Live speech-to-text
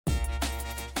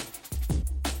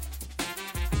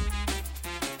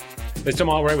It's Tom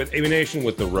Allray with Aviation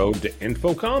with the Road to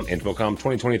InfoComm. InfoComm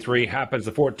 2023 happens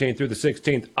the 14th through the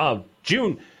 16th of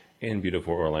June in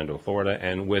beautiful Orlando, Florida.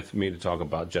 And with me to talk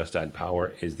about Just Add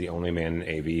Power is the only man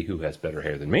in AV who has better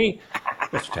hair than me,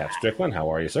 Mr. Tapp Strickland.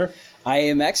 How are you, sir? I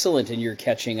am excellent, and you're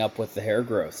catching up with the hair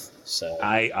growth. So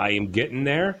I am getting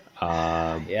there.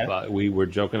 Yeah. But we were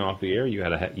joking off the air. You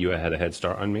had a head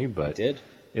start on me, but I did.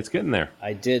 It's getting there.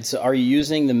 I did. So, are you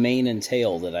using the mane and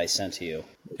tail that I sent to you?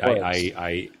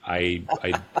 I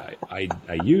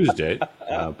used it.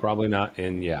 Probably not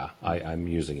in. Yeah, I'm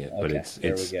using it, but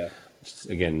Okay, it's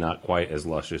again not quite as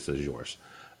luscious as yours.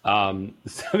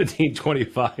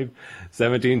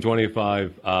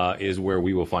 1725 is where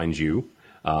we will find you.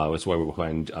 That's where we will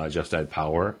find Just Add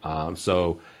Power.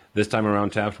 So this time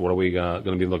around, Taft, what are we going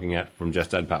to be looking at from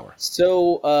Just Add Power?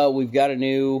 So we've got a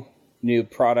new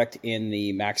product in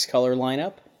the Max Color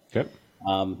lineup. Okay.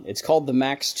 It's called the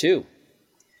Max 2.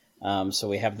 So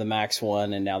we have the Max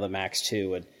 1 and now the Max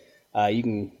 2. And you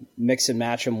can mix and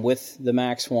match them with the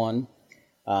Max 1.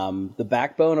 The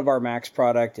backbone of our Max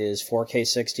product is 4K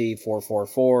 60,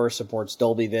 444, supports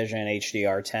Dolby Vision,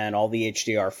 HDR10, all the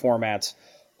HDR formats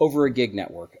over a gig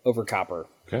network, over copper.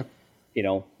 Okay.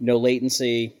 No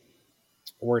latency.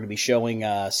 We're going to be showing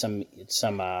some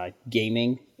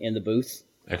gaming in the booth.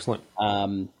 Excellent.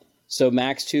 So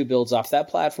Max 2 builds off that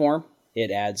platform.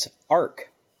 It adds ARC,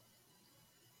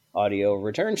 audio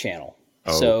return channel.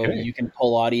 Okay. So you can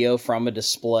pull audio from a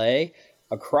display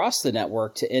across the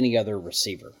network to any other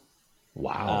receiver.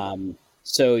 Wow.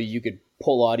 So you could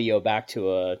pull audio back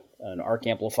to an ARC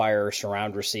amplifier,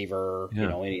 surround receiver,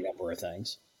 any number of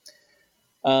things.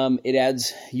 It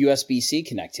adds USB-C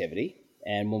connectivity.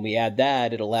 And when we add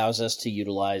that, it allows us to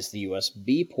utilize the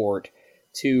USB port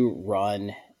to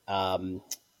run a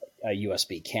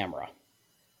USB camera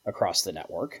across the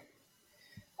network.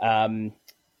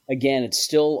 Again, it's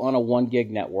still on a 1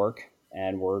 gig network,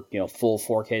 and we're full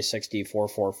 4K 60,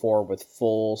 444 with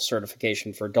full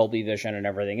certification for Dolby Vision and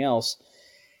everything else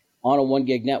on a 1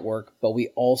 gig network. But we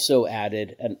also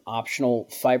added an optional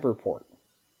fiber port.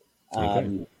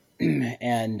 Okay.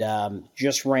 And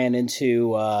just ran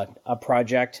into a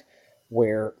project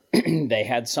where they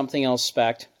had something else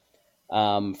spec'd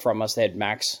from us. They had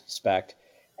Max spec'd,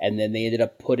 and then they ended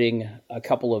up putting a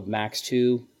couple of Max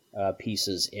 2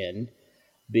 pieces in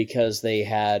because they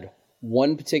had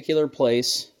one particular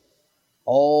place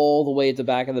all the way at the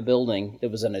back of the building that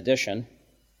was an addition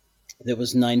that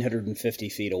was 950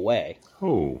 feet away.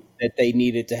 Oh. That they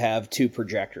needed to have 2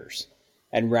 projectors.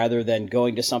 And rather than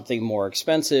going to something more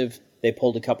expensive, they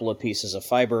pulled a couple of pieces of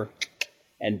fiber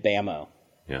and bammo.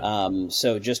 Yeah.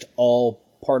 So just all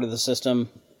part of the system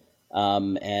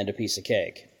and a piece of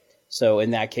cake. So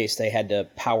in that case, they had to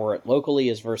power it locally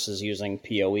as versus using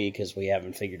PoE because we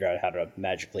haven't figured out how to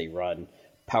magically run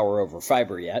power over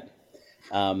fiber yet.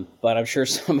 But I'm sure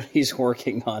somebody's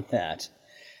working on that.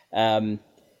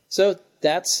 So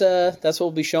that's what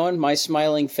we'll be showing. My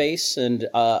smiling face and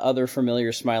other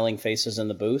familiar smiling faces in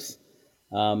the booth.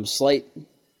 Slight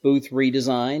booth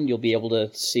redesign. You'll be able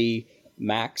to see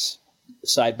Max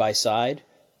side by side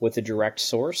with a direct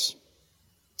source.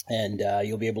 And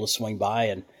you'll be able to swing by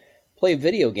and play a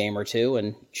video game or two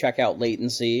and check out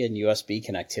latency and USB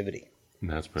connectivity.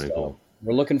 That's pretty cool.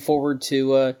 We're looking forward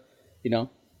to,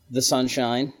 the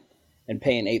sunshine and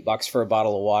paying $8 for a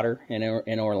bottle of water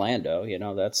in Orlando.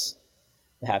 That's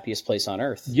the happiest place on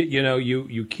earth.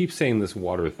 You keep saying this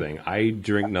water thing. I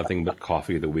drink nothing but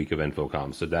coffee the week of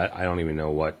InfoComm, so that I don't even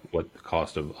know what the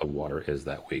cost of water is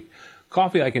that week.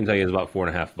 Coffee, I can tell you, is about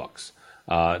 $4.50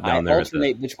 down there. I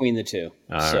alternate between the two.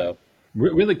 So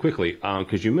really quickly,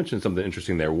 because you mentioned something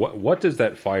interesting there. What does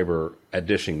that fiber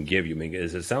addition give you? I mean,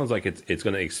 it sounds like it's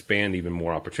going to expand even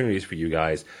more opportunities for you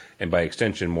guys, and by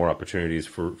extension, more opportunities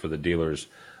for the dealers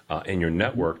in your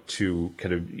network to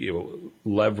kind of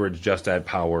leverage Just Add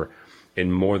Power in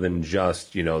more than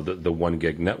just the 1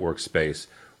 gig network space,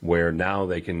 where now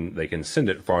they can send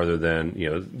it farther than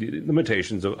the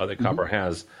limitations of that copper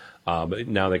has. But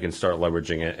now they can start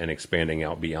leveraging it and expanding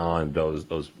out beyond those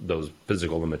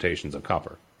physical limitations of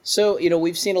copper. So,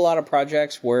 we've seen a lot of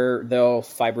projects where they'll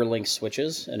fiber link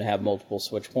switches and have multiple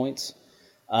switch points.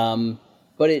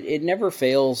 But it never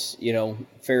fails,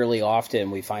 fairly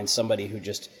often we find somebody who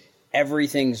just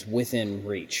everything's within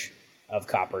reach of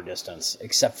copper distance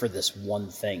except for this one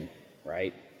thing,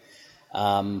 right?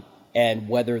 And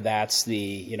whether that's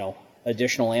the,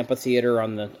 additional amphitheater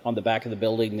on the back of the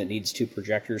building that needs 2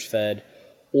 projectors fed,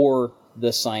 or the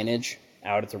signage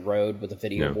out at the road with a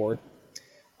video board.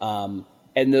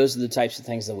 And those are the types of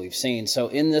things that we've seen. So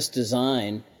in this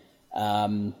design,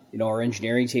 our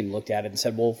engineering team looked at it and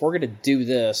said, well, if we're going to do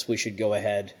this, we should go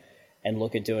ahead and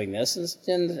look at doing this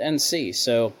and see.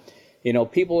 So,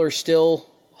 people are still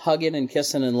hugging and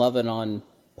kissing and loving on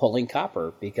pulling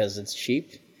copper because it's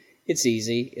cheap, it's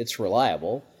easy, it's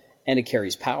reliable, and it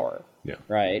carries power. Yeah.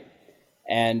 Right?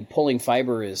 And pulling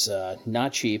fiber is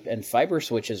not cheap, and fiber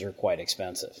switches are quite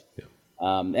expensive. Yeah.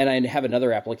 And I have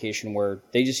another application where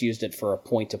they just used it for a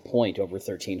point-to-point over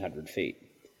 1,300 feet.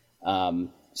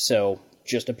 So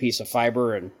just a piece of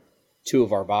fiber and 2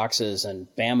 of our boxes, and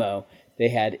bammo, they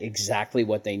had exactly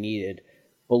what they needed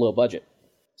below budget.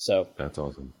 So that's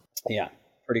awesome. Yeah,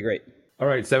 pretty great. All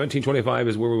right, 1725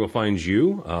 is where we will find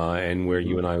you, and where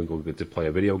you and I will get to play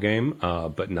a video game,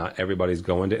 but not everybody's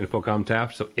going to InfoComm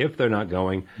TAF. So if they're not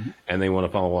going and they want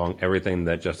to follow along everything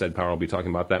that Just Add Power will be talking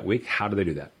about that week, how do they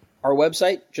do that? Our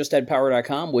website,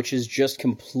 justaddpower.com, which is just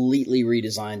completely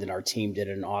redesigned, and our team did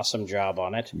an awesome job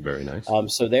on it. Very nice.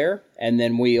 So there, and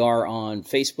then we are on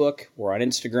Facebook, we're on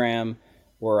Instagram,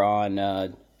 we're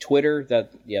on Twitter.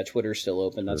 Twitter's still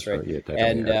open. That's right.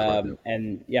 Yeah,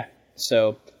 and yeah,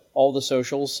 so all the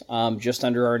socials, just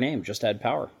under our name, Just Add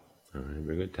Power. All right,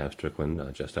 very good. Tav Strickland,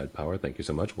 Just Add Power. Thank you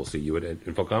so much. We'll see you at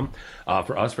InfoComm.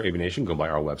 For us, for Aviation, go by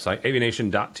our website,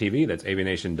 aviation.tv. That's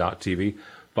aviation.tv.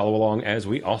 Follow along as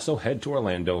we also head to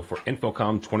Orlando for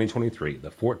InfoComm 2023, the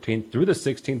 14th through the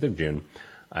 16th of June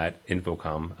at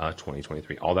InfoComm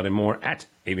 2023. All that and more at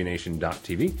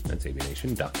aviation.tv. That's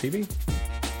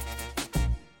aviation.tv.